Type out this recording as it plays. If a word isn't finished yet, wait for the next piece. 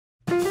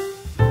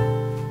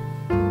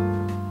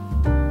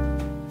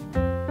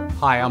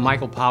Hi, I'm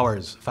Michael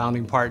Powers,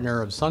 founding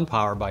partner of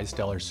SunPower by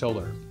Stellar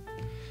Solar.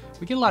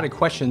 We get a lot of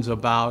questions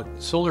about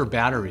solar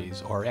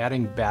batteries or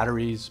adding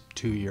batteries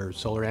to your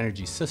solar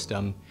energy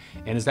system,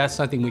 and is that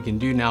something we can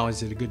do now?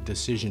 Is it a good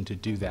decision to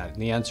do that?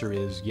 And the answer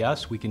is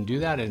yes, we can do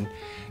that, and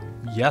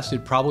yes,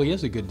 it probably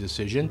is a good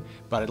decision,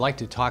 but I'd like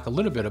to talk a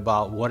little bit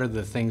about what are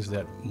the things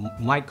that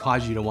might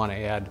cause you to want to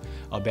add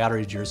a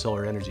battery to your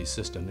solar energy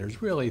system.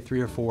 There's really 3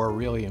 or 4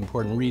 really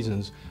important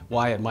reasons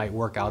why it might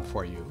work out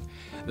for you.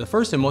 The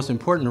first and most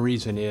important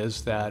reason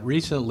is that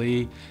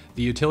recently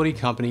the utility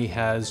company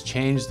has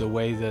changed the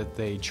way that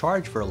they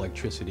charge for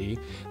electricity.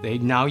 They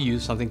now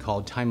use something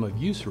called time of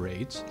use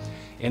rates.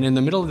 And in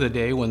the middle of the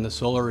day when the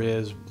solar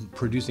is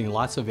producing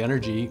lots of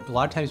energy, a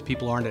lot of times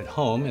people aren't at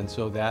home, and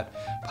so that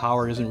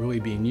power isn't really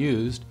being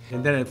used.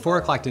 And then at 4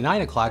 o'clock to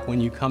 9 o'clock when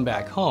you come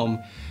back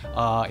home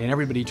and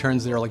everybody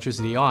turns their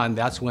electricity on,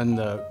 that's when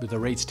the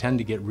rates tend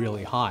to get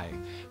really high.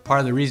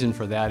 Part of the reason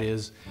for that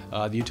is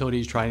the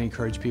utility is trying to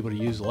encourage people to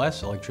use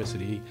less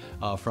electricity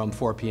from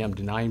 4 p.m.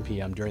 to 9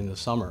 p.m. during the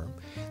summer.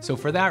 So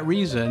for that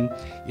reason,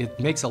 it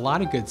makes a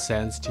lot of good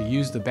sense to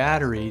use the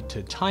battery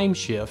to time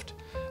shift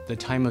the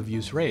time of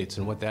use rates.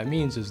 And what that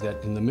means is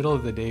that in the middle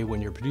of the day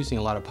when you're producing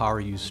a lot of power,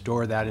 you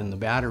store that in the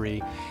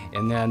battery,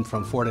 and then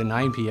from 4 to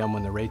 9 p.m.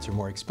 when the rates are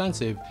more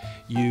expensive,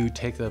 you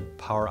take the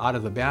power out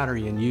of the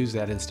battery and use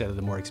that instead of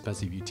the more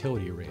expensive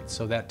utility rates.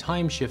 So that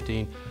time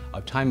shifting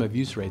of time of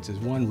use rates is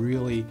one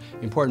really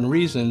important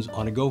reason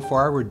on a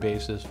go-forward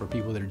basis for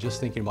people that are just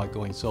thinking about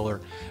going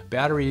solar.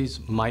 Batteries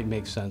might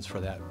make sense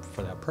for that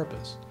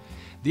purpose.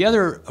 The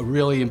other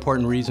really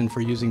important reason for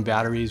using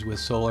batteries with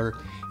solar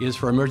is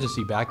for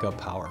emergency backup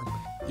power.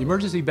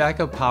 Emergency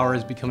backup power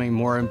is becoming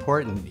more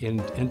important.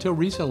 Until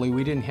recently,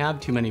 we didn't have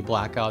too many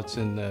blackouts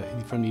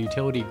from the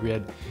utility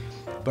grid,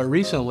 but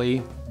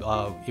recently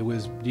it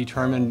was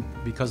determined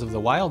because of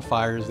the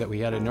wildfires that we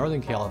had in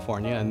Northern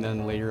California, and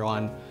then later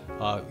on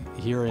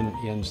here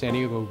in San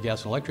Diego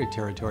gas and electric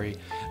territory,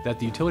 that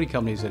the utility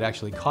companies that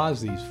actually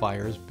caused these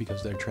fires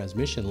because their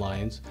transmission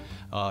lines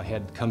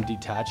had come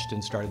detached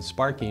and started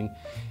sparking,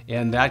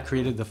 and that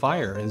created the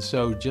fire. And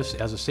so just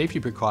as a safety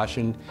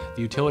precaution,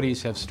 the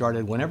utilities have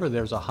started, whenever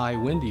there's a high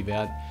wind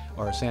event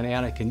or Santa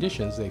Ana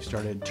conditions, they've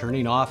started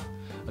turning off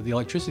the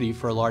electricity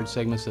for large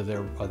segments of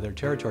their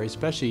territory,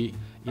 especially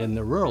in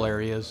the rural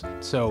areas.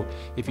 So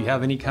if you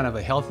have any kind of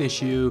a health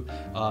issue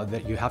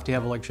that you have to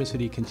have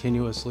electricity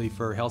continuously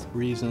for health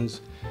reasons,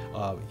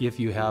 if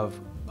you have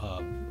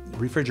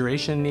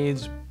refrigeration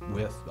needs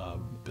with,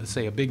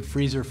 say, a big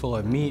freezer full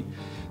of meat,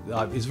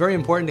 it's very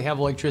important to have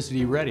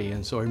electricity ready,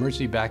 and so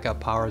emergency backup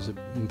power is an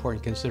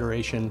important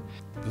consideration.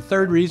 The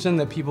third reason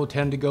that people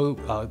tend to go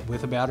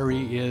with a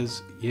battery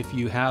is if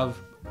you have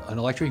an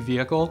electric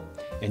vehicle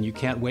and you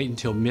can't wait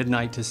until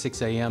midnight to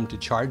 6 a.m. to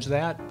charge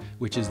that,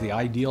 which is the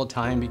ideal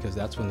time because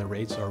that's when the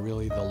rates are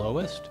really the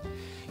lowest.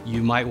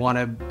 You might want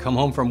to come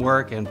home from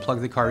work and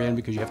plug the car in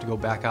because you have to go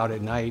back out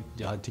at night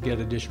to get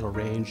additional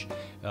range.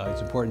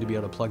 It's important to be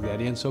able to plug that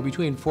in. So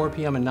between 4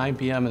 p.m. and 9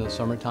 p.m. in the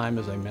summertime,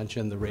 as I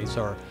mentioned, the rates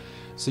are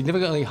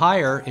significantly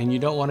higher, and you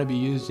don't want to be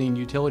using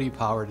utility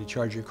power to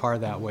charge your car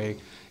that way.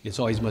 It's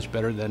always much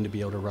better than to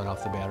be able to run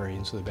off the battery,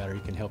 and so the battery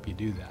can help you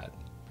do that.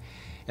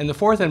 And the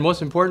fourth and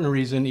most important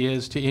reason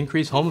is to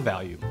increase home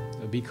value,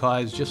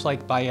 because just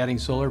like by adding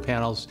solar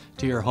panels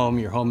to your home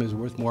is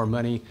worth more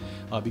money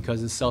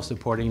because it's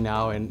self-supporting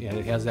now, and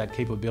it has that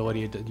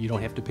capability. You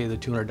don't have to pay the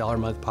 $200 a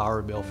month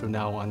power bill from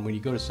now on. When you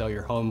go to sell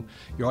your home,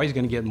 you're always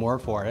going to get more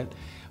for it.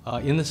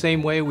 In the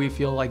same way, we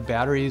feel like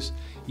batteries,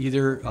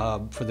 either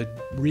for the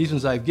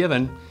reasons I've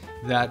given,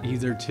 that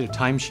either to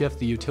time shift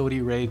the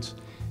utility rates,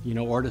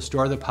 or to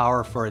store the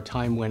power for a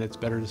time when it's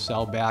better to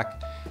sell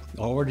back,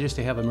 or just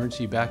to have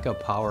emergency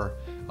backup power.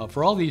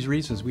 For all these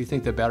reasons, we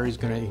think that battery is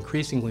going to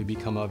increasingly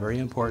become a very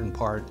important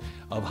part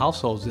of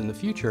households in the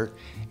future,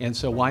 and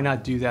so why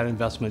not do that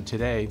investment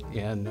today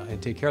and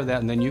take care of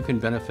that, and then you can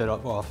benefit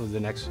off of the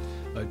next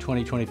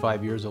 20,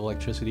 25 years of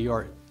electricity,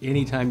 or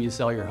anytime you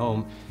sell your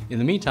home. In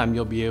the meantime,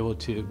 you'll be able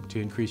to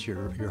increase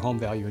your home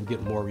value and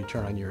get more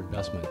return on your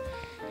investment.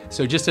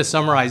 So just to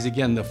summarize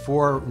again, the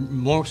 4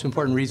 most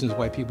important reasons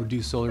why people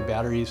do solar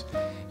batteries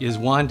is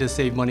 1, to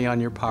save money on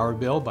your power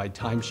bill by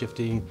time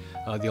shifting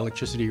the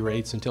electricity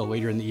rates until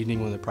later in the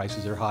evening when the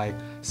prices are high.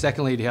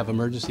 Secondly, to have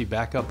emergency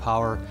backup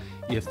power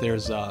if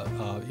there's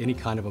any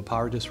kind of a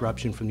power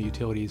disruption from the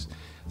utilities.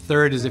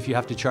 Third is if you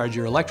have to charge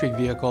your electric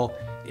vehicle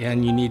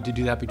and you need to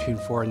do that between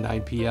 4 and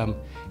 9 p.m.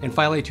 And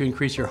finally, to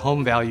increase your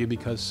home value,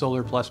 because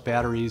solar plus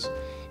batteries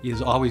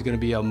is always going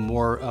to be a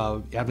more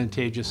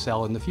advantageous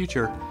sell in the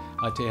future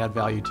to add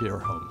value to your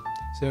home.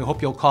 So I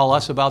hope you'll call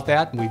us about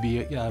that, and we'd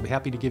be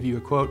happy to give you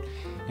a quote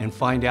and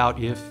find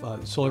out if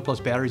solar plus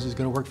batteries is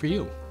going to work for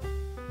you.